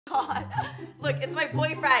God. Look, it's my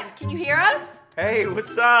boyfriend. Can you hear us? Hey,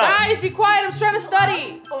 what's up? Guys, be quiet. I'm trying to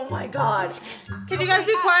study. Oh my God. Can you guys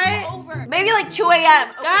be quiet? Maybe like 2 a.m.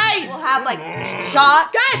 Guys! We'll have like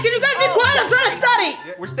shot. Guys, can you guys be quiet? I'm trying to study.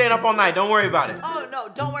 Yeah, we're staying up all night. Don't worry about it. Oh no,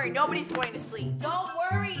 don't worry. Nobody's going to sleep. Don't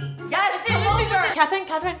worry. Yes, Listen.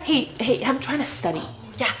 Catherine. Hey, I'm trying to study.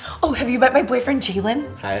 Yeah. Oh, have you met my boyfriend,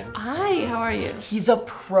 Jalen? Hi. Hi, how are you? He's a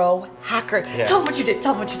pro hacker. Yeah. Tell him what you did.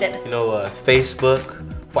 You know, Facebook,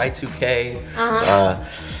 Y2K,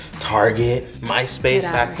 Target, MySpace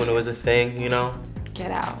back when it was a thing, you know?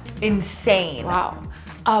 Get out. Insane. Wow.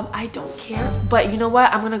 I don't care, but you know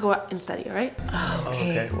what? I'm gonna go out and study, all right?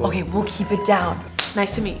 Okay. well- Okay, we'll keep it down.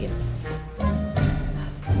 Nice to meet you.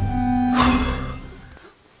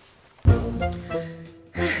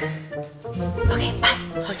 Okay, bye.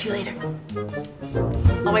 Talk to you later.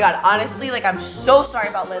 Oh my God, honestly, like I'm so sorry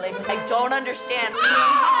about Lele. I don't understand. She's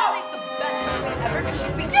like the best friend ever, but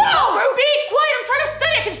she's being so rude. Be quiet! I'm trying to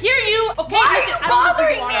study. I can hear you. Okay. Why are listen, you I don't know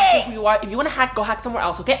bothering who you are. If you want to hack, go hack somewhere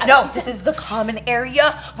else. Okay? No, this is the common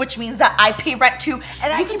area, which means that I pay rent too,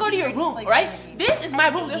 and You can go to your room, all right? This is my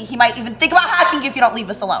room. He might even think about hacking you if you don't leave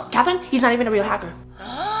us alone. Catherine, he's not even a real hacker.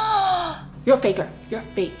 You're a faker. You're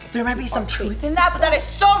fake. There might be some truth in that, but that is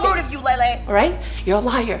so rude of you, Lele. All right? You're a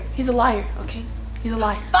liar. He's a liar. Okay? He's a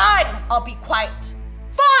liar. Fine, I'll be quiet.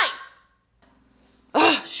 Fine.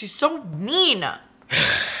 Ugh, she's so mean.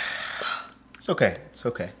 It's okay. It's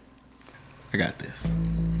okay. I got this.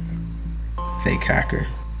 Fake hacker.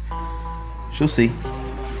 She'll see.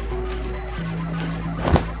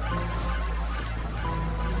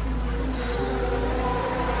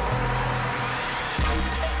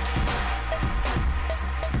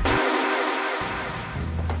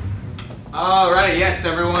 All right, yes,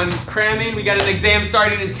 everyone's cramming. We got an exam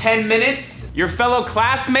starting in 10 minutes. Your fellow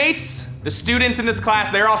classmates, the students in this class,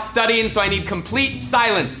 they're all studying, so I need complete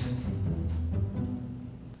silence.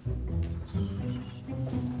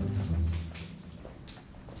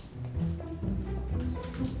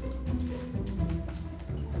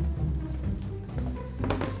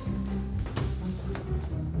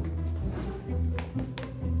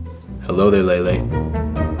 Hello there, Lele.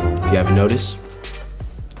 If you haven't noticed,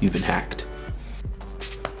 you've been hacked.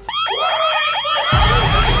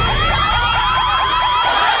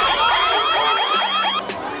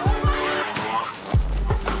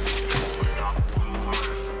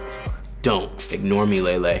 Don't ignore me,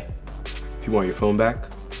 Lele. If you want your phone back,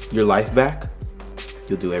 your life back,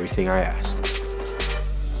 you'll do everything I ask.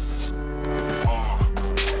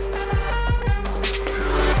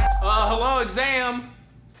 Hello, exam.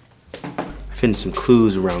 I've hidden some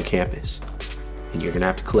clues around campus, and you're gonna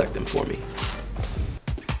have to collect them for me.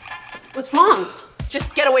 What's wrong?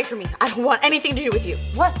 Just get away from me. I don't want anything to do with you.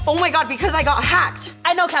 What? Oh my God, because I got hacked.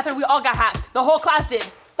 I know, Catherine. We all got hacked. The whole class did.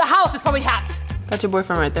 The house is probably hacked. Got your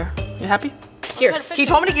boyfriend right there. You happy? Here, he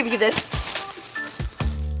told me to give you this.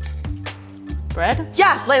 Bread?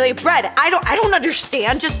 Yeah, Lele, bread. I don't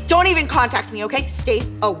understand. Just don't even contact me, okay? Stay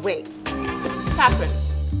away. Catherine.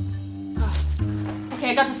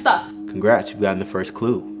 Okay, I got the stuff. Congrats, you've gotten the first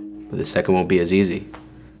clue, but the second won't be as easy.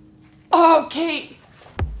 Okay.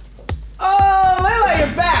 Oh, Lele,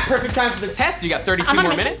 you're back. Perfect time for the test. You got 32 I'm on a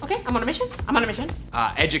more mission. minutes. Okay, I'm on a mission. I'm on a mission.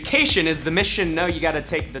 Education is the mission. No, you gotta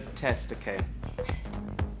take the test, okay?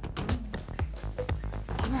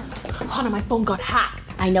 Hold on, my phone got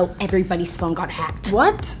hacked. I know everybody's phone got hacked.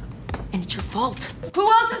 What? And it's your fault.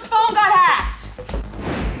 Who else's phone got hacked?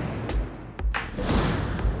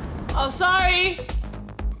 Oh, sorry.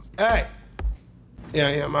 Hey.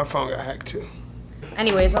 Yeah, my phone got hacked too.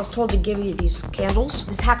 Anyways, I was told to give you these candles.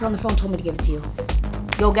 This hacker on the phone told me to give it to you.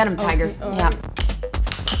 Go get him, Tiger. Okay, Yeah.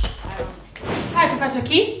 Hi, Professor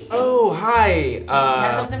Key. Oh, hi. You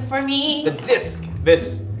have something for me? The disc.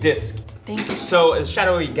 This disc. Thank you. So a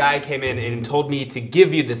shadowy guy came in and told me to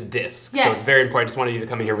give you this disc. So Yes. it's very important. I just wanted you to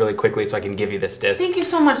come in here really quickly so I can give you this disc. Thank you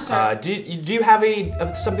so much, sir. Do you have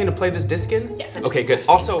something to play this disc in? Yes. Okay, good.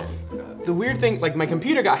 Also, the weird thing, like my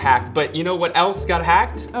computer got hacked, but you know what else got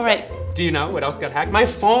hacked? All right. Do you know what else got hacked? My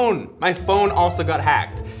phone. My phone also got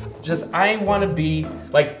hacked. I want to be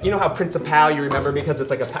like, you know how Principal, you remember because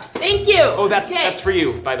it's like a Thank you. Oh, that's for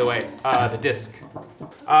you, by the way. The disc.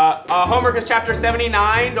 Homework is chapter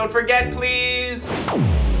 79. Don't forget, please.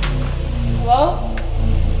 Hello?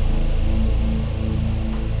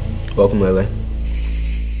 Welcome, Lele.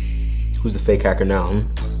 Who's the fake hacker now,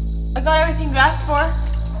 I got everything you asked for.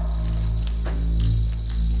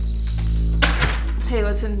 Hey,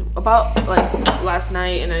 listen, about like last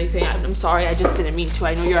night and anything, I'm sorry, I just didn't mean to.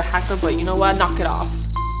 I know you're a hacker, but you know what? Knock it off.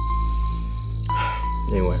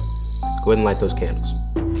 Anyway, go ahead and light those candles.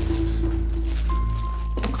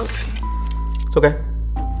 It's okay.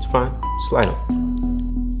 It's fine. Slide them.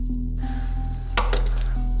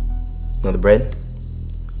 Now the bread,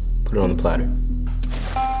 put it on the platter.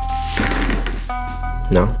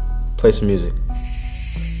 Now, play some music.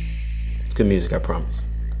 It's good music, I promise.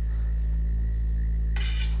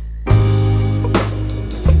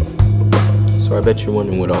 So I bet you're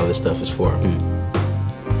wondering what all this stuff is for.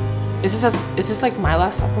 Is this like my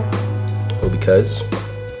last supper? Well, because...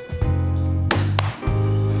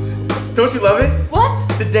 Don't you love it? What?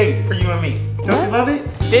 It's a date for you and me. Don't you love it?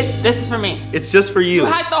 This is for me. It's just for you. You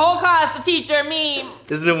hacked the whole class, the teacher, me.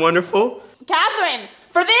 Isn't it wonderful? Catherine,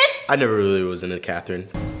 for this? I never really was into Catherine.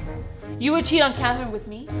 You would cheat on Catherine with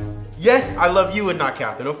me? Yes, I love you and not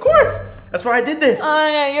Catherine. Of course. That's why I did this.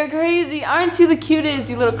 Oh no, you're crazy. Aren't you the cutest,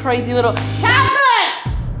 you little crazy little...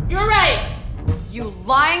 Catherine! You're right. You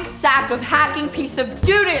lying sack of hacking piece of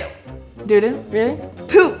doo-doo. Doo-doo, really?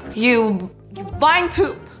 Poop, you lying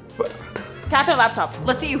poop. Catherine, laptop.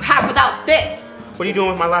 Let's see you hack without this. What are you doing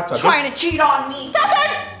with my laptop? Trying to cheat on me.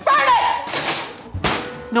 Catherine, burn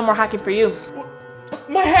it! No more hacking for you.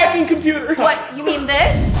 My hacking computer. What, you mean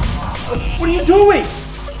this? What are you doing?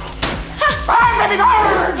 Burn, baby,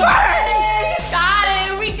 burn! Got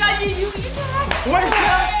it, we got you. What?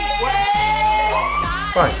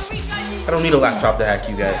 Fine. I don't need a laptop to hack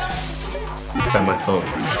you guys. I got my phone.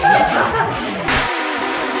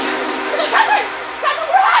 Catherine,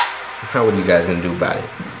 we're hacked! How what are you guys gonna do about it?